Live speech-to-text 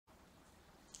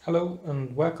Hello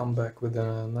and welcome back with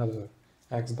another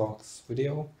Xbox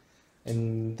video.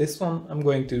 In this one I'm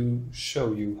going to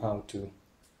show you how to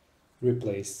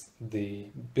replace the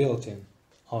built-in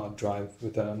hard drive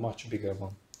with a much bigger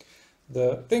one.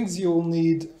 The things you'll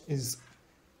need is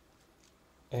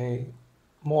a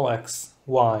molex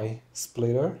Y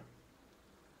splitter,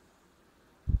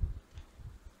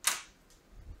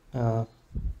 a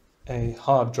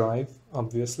hard drive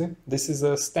obviously. This is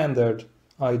a standard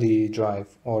IDE drive,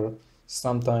 or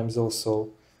sometimes also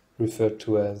referred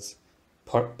to as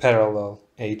parallel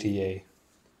ATA.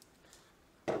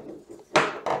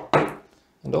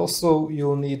 And also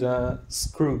you'll need a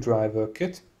screwdriver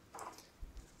kit.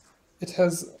 It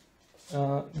has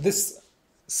this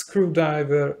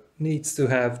screwdriver needs to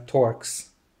have Torx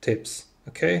tips.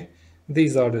 Okay,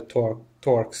 these are the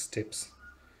Torx tips,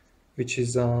 which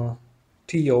is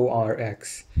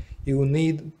TORX. You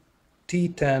need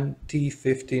T10,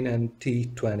 T15 and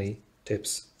T20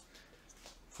 tips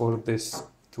for this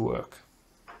to work.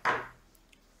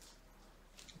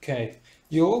 Okay,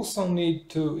 you also need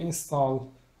to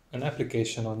install an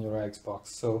application on your Xbox.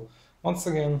 So once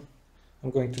again, I'm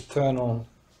going to turn on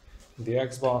the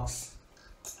Xbox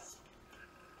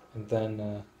and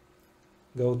then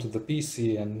go to the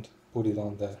PC and put it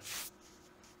on there.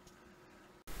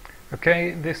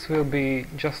 Okay, this will be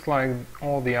just like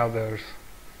all the others.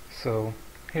 So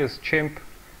here's Chimp,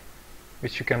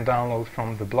 which you can download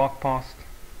from the blog post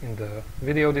in the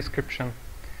video description.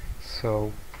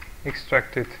 So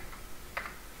extract it,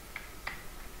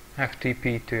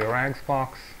 FTP to your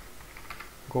Xbox,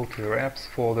 go to your apps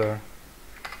folder,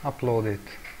 upload it,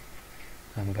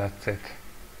 and that's it.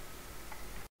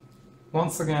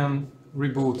 Once again,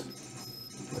 reboot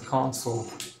the console.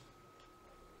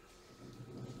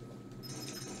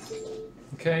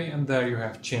 Okay, and there you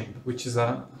have Chimp, which is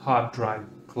a hard drive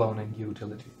cloning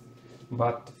utility.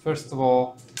 But first of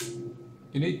all,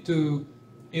 you need to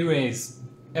erase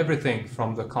everything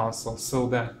from the console so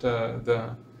that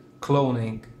the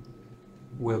cloning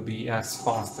will be as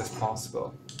fast as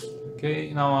possible.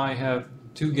 Okay, now I have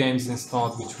 2 games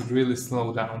installed, which would really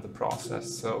slow down the process.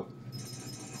 So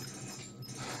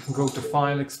go to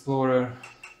File Explorer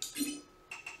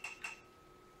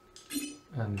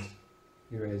and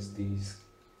erase these.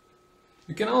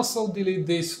 You can also delete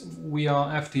this via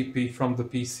FTP from the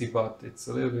PC, but it's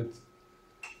a little bit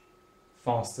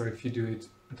faster if you do it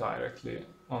directly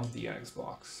on the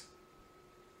Xbox.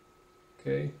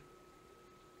 Okay.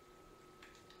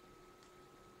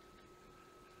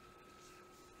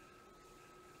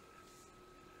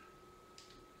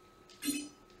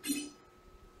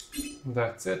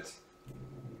 That's it.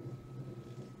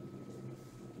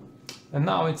 And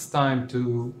now it's time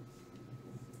to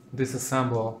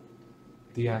disassemble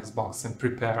the Xbox and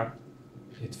prepare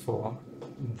it for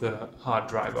the hard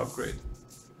drive upgrade.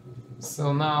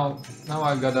 So now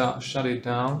I gotta shut it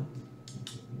down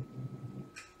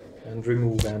and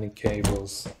remove any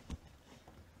cables.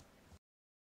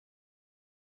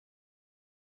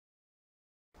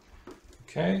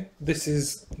 Okay, this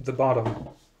is the bottom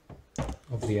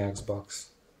of the Xbox.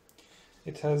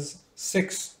 It has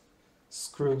 6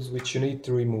 screws which you need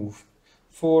to remove.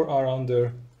 4 are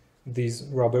under these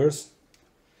rubbers,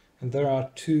 and there are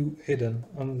 2 hidden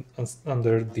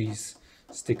under these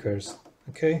stickers.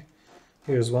 Okay,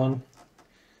 here's one,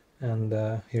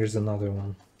 and here's another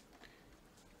one.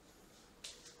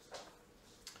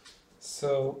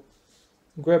 So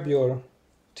grab your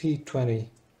T20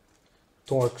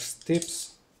 Torx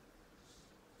tips.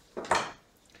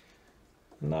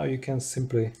 Now you can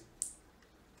simply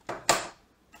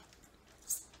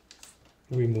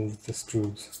remove the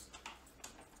screws.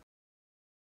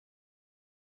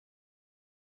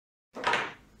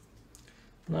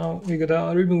 Now we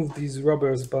gotta remove these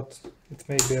rubbers, but it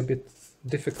may be a bit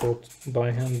difficult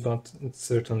by hand, but it's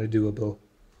certainly doable.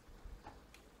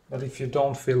 But if you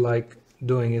don't feel like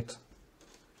doing it,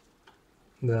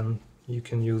 then you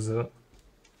can use a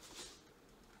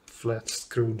flat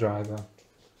screwdriver.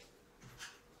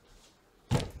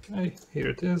 Okay, here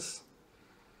it is.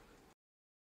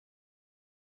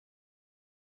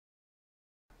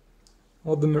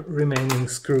 All the remaining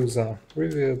screws are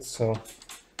revealed, so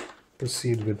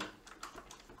proceed with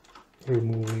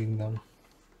removing them.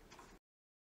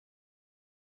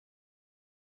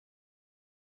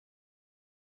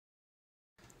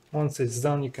 Once it's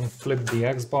done, you can flip the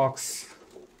Xbox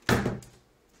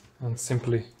and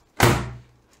simply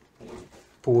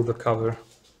pull the cover.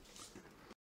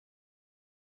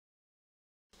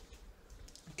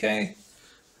 Okay,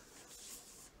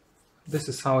 this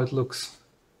is how it looks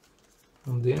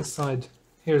on the inside.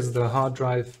 Here's the hard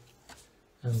drive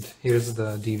and here's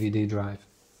the DVD drive.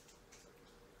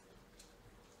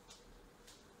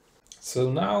 So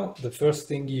now the first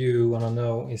thing you want to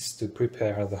know is to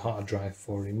prepare the hard drive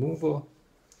for removal.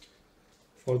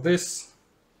 For this,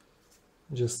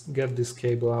 just get this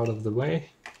cable out of the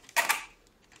way.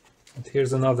 And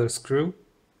here's another screw,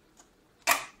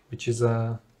 which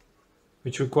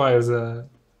requires a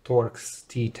Torx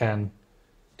T10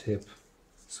 tip.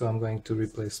 So I'm going to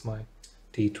replace my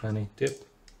T20 tip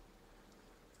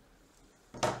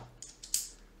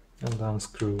and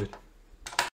unscrew it.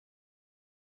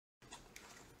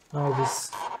 Now this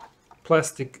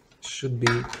plastic should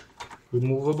be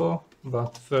removable,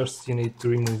 but first you need to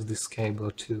remove this cable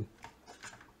too.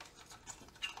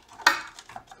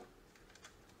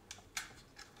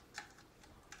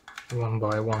 One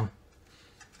by one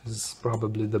is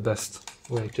probably the best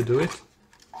way to do it.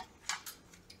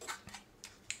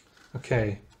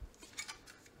 Okay,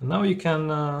 now you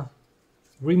can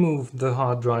remove the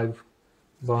hard drive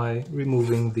by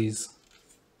removing these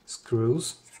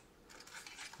screws,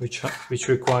 which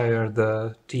require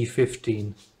the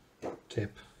T15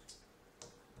 tip.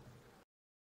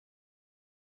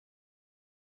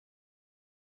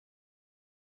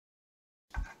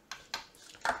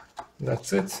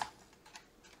 That's it.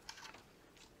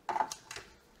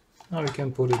 Now we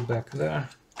can put it back there.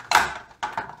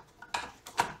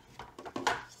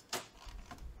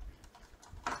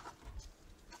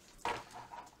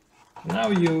 Now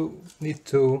you need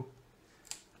to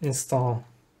install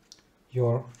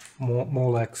your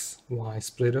molex Y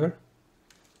splitter.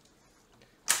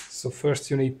 So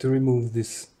first you need to remove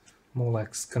this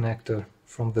molex connector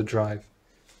from the drive.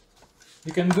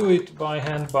 You can do it by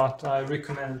hand, but I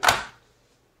recommend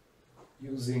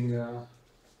using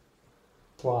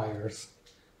pliers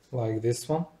like this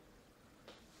one,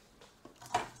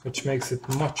 which makes it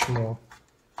much more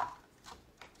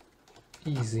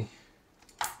easy.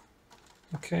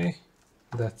 Okay,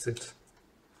 that's it.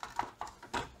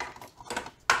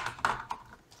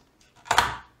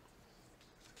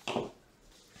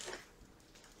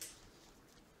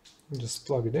 Just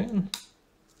plug it in,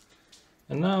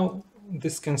 and now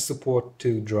this can support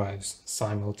 2 drives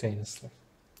simultaneously.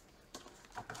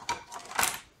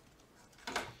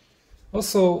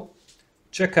 Also,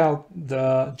 check out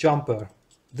the jumper.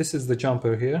 This is the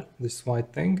jumper here, this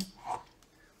white thing.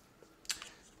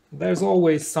 There's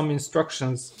always some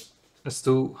instructions as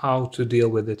to how to deal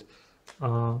with it.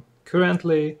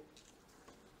 Currently,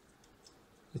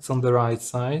 it's on the right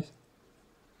side,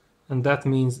 and that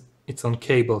means it's on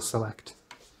cable select.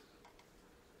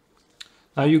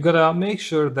 Now you gotta make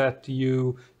sure that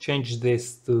you change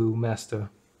this to master.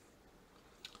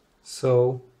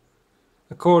 So,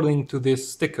 according to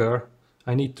this sticker,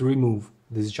 I need to remove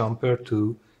this jumper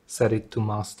to set it to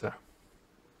master.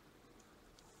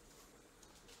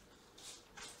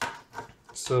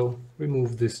 So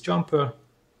remove this jumper.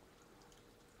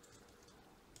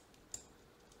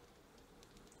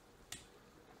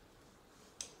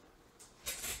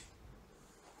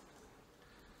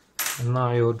 And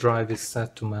now your drive is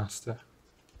set to master.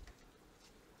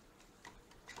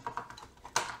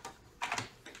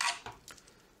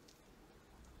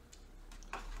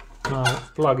 Now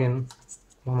plug in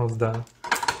one of the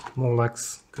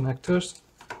molex connectors.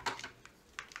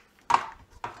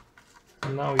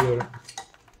 And now your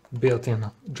built-in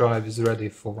drive is ready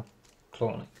for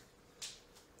cloning.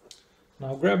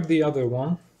 Now grab the other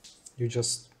one you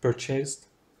just purchased,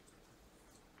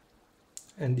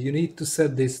 and you need to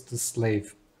set this to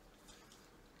slave.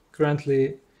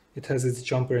 Currently it has its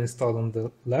jumper installed on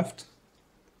the left,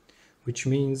 which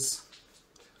means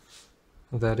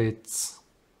that it's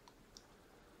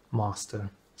master.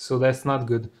 So that's not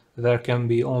good. There can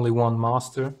be only one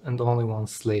master and only one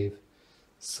slave.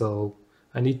 So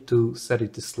I need to set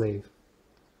it to slave.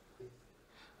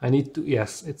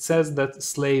 Yes, it says that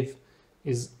slave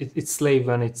is, it's slave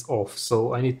when it's off.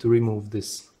 So I need to remove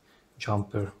this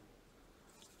jumper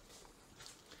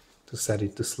to set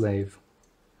it to slave.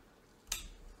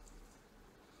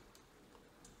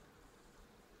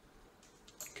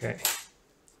 Okay.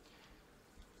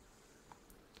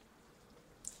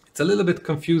 It's a little bit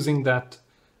confusing that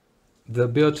the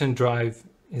built-in drive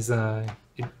is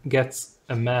it gets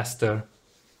a master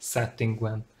setting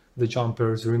when the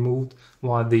jumper is removed,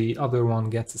 while the other one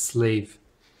gets a slave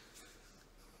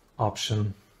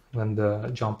option when the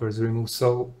jumper is removed.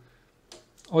 So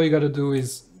all you gotta do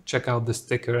is check out the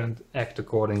sticker and act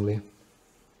accordingly.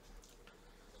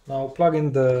 Now plug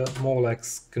in the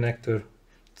molex connector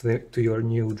to your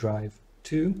new drive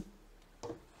too.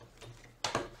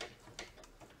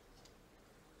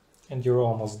 And you're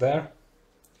almost there.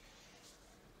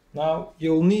 Now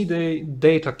you'll need a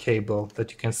data cable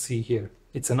that you can see here.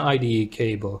 It's an IDE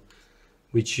cable,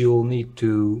 which you'll need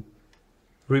to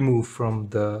remove from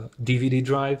the DVD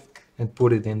drive and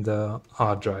put it in the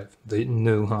hard drive, the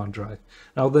new hard drive.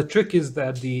 Now the trick is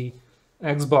that the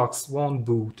Xbox won't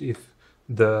boot if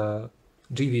the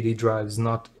DVD drive is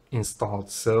not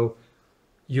installed, so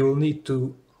you'll need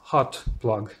to hot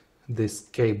plug this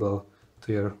cable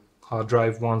to your hard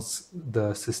drive once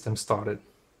the system started.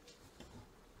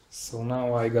 So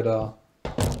now I gotta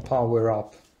power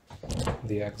up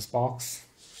the Xbox.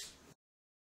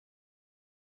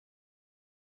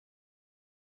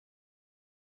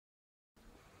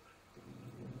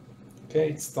 Okay,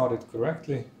 it started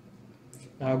correctly.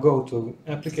 Now go to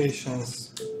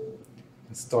Applications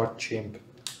and start Chimp.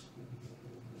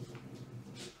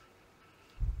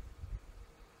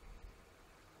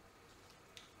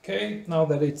 Okay, now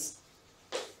that it's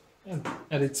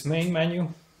at its main menu,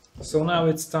 so now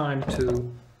it's time to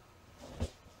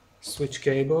switch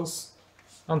cables,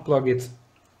 unplug it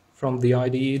from the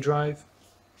IDE drive.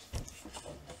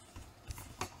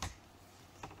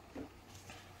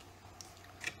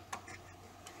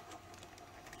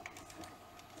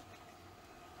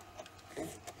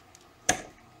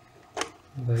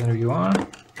 There you are.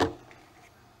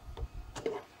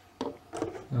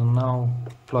 And now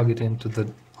plug it into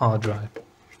the hard drive.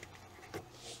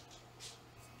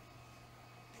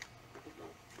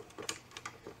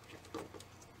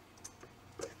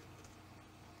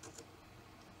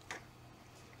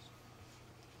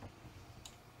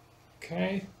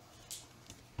 Okay.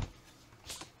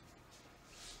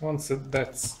 Once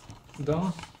that's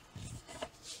done,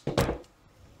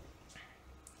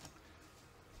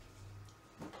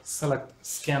 select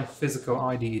Scan Physical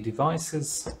IDE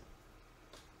Devices.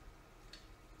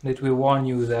 And it will warn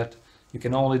you that you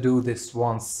can only do this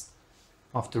once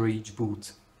after each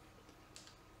boot.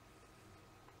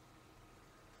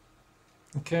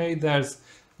 Okay, there's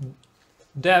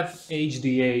Dev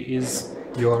HDA is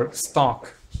your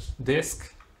stock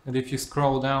disk, and if you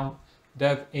scroll down,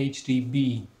 Dev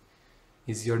HDB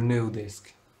is your new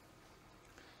disk.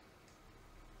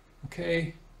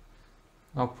 Okay,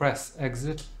 now press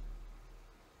exit,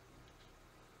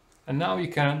 and now you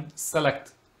can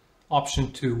select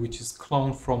option 2, which is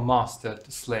clone from master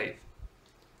to slave.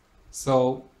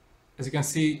 So as you can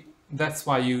see, that's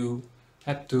why you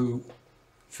had to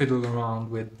fiddle around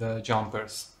with the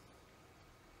jumpers.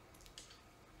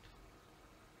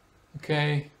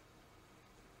 Okay,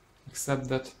 accept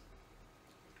that.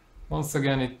 Once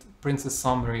again, it prints a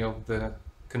summary of the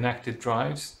connected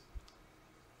drives.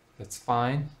 That's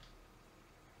fine.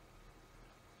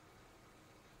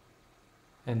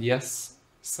 And yes,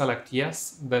 select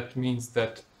yes. That means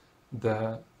that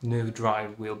the new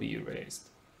drive will be erased.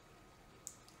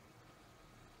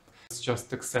 Let's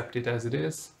just accept it as it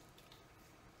is.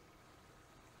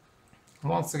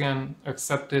 Once again,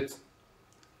 accept it.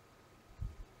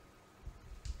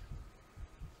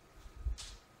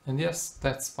 And yes,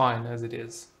 that's fine as it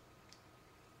is.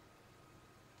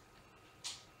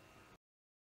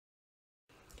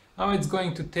 Now it's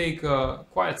going to take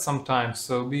quite some time,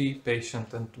 so be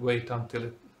patient and wait until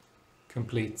it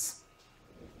completes.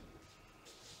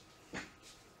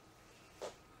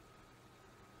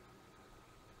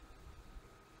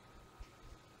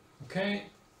 Okay,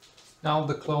 now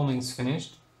the cloning is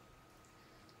finished.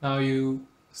 Now you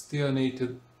still need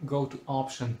to go to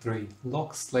option 3,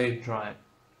 lock slave drive.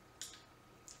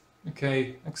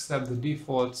 Okay, accept the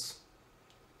defaults.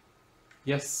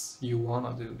 Yes, you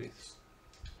wanna do this.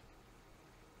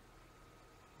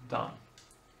 Done.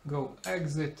 Go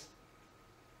exit.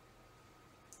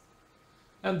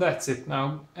 And that's it.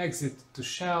 Now exit to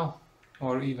shell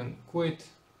or even quit.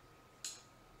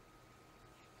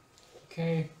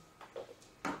 Okay.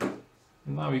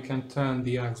 Now you can turn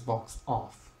the Xbox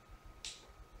off.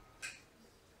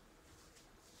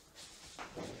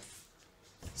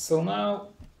 So now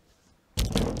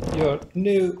your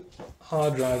new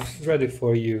hard drive is ready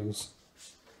for use.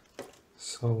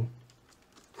 So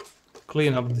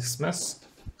clean up this mess.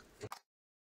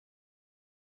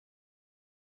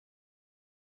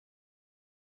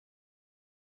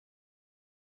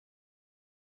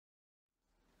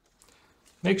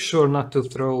 Make sure not to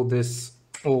throw this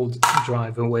old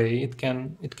drive away. It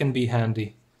can be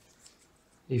handy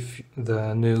if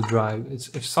the new drive,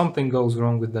 if something goes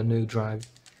wrong with the new drive,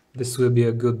 this will be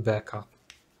a good backup.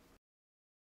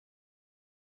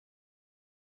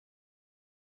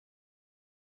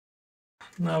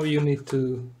 Now you need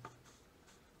to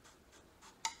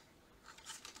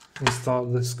install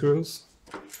the screws.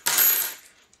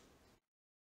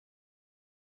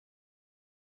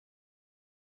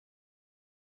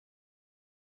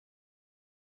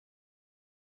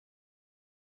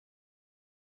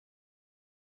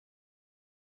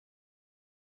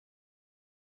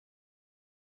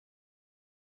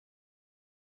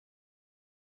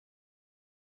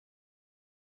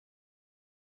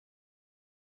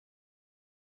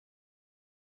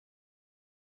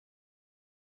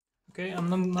 Okay,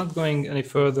 I'm not going any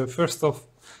further. First off,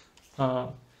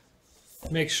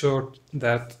 make sure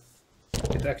that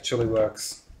it actually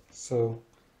works. So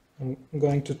I'm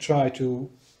going to try to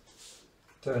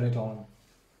turn it on.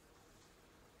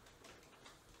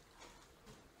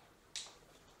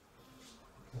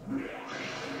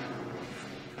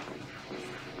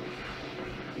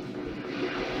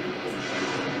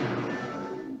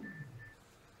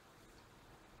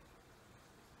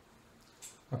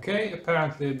 Okay,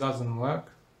 apparently it doesn't work.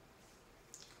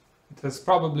 It has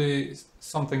probably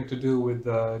something to do with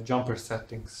the jumper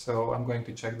settings, so I'm going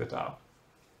to check that out.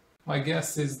 My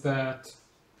guess is that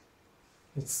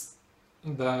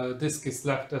the disk is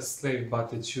left as slave,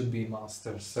 but it should be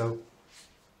master, so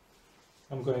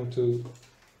I'm going to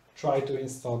try to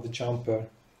install the jumper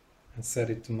and set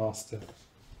it to master.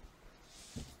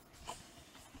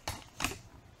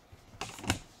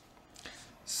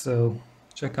 So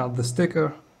check out the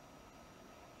sticker.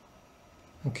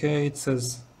 Okay, it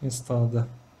says install the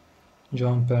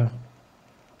jumper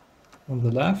on the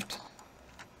left.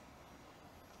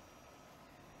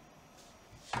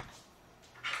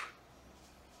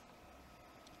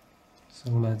 So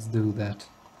let's do that.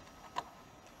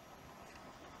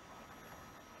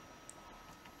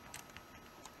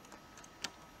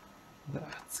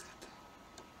 That's it.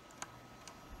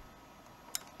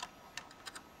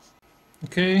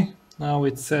 Okay, now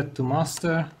it's set to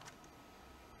master.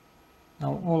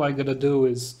 Now all I gotta do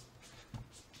is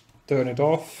turn it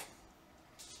off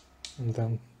and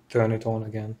then turn it on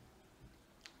again.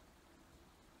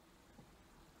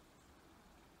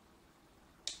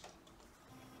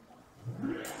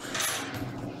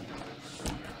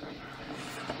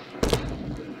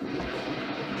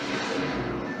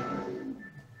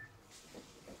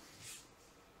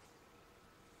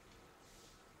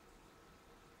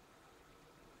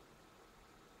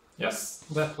 Yes,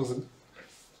 that was a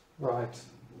right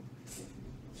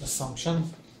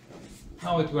assumption.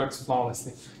 Now it works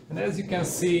flawlessly. And as you can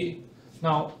see,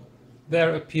 now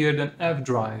there appeared an F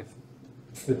drive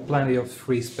with plenty of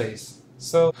free space.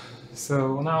 So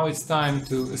now it's time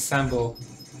to assemble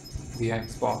the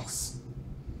Xbox.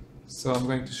 So I'm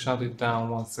going to shut it down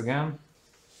once again.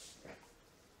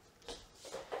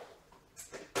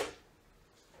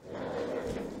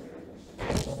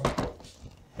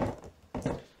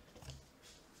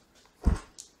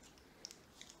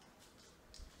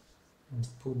 And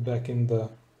put back in the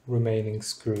remaining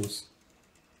screws.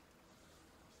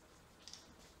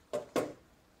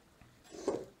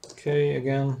 Okay,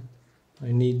 again,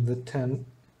 I need the T10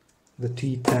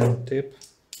 tip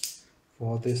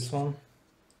for this one.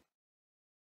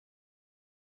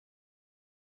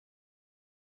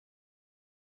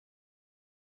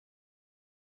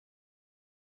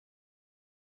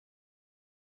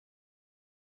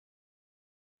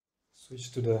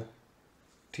 Switch to the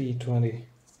T20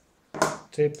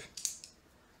 tip.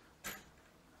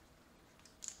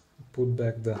 Put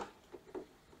back the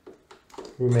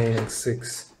remaining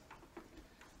 6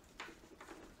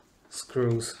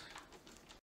 screws.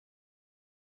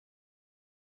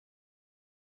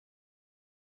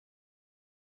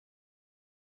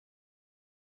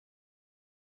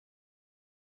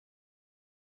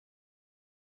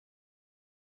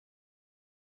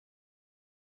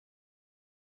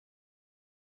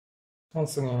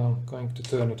 Once again, I'm going to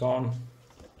turn it on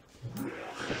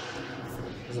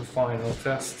as a final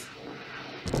test.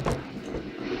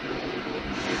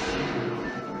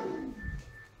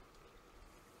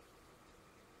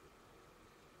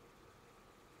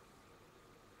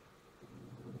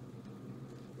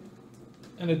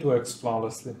 And it works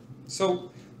flawlessly. So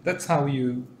that's how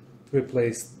you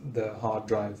replace the hard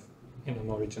drive in an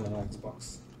original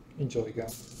Xbox. Enjoy,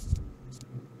 guys.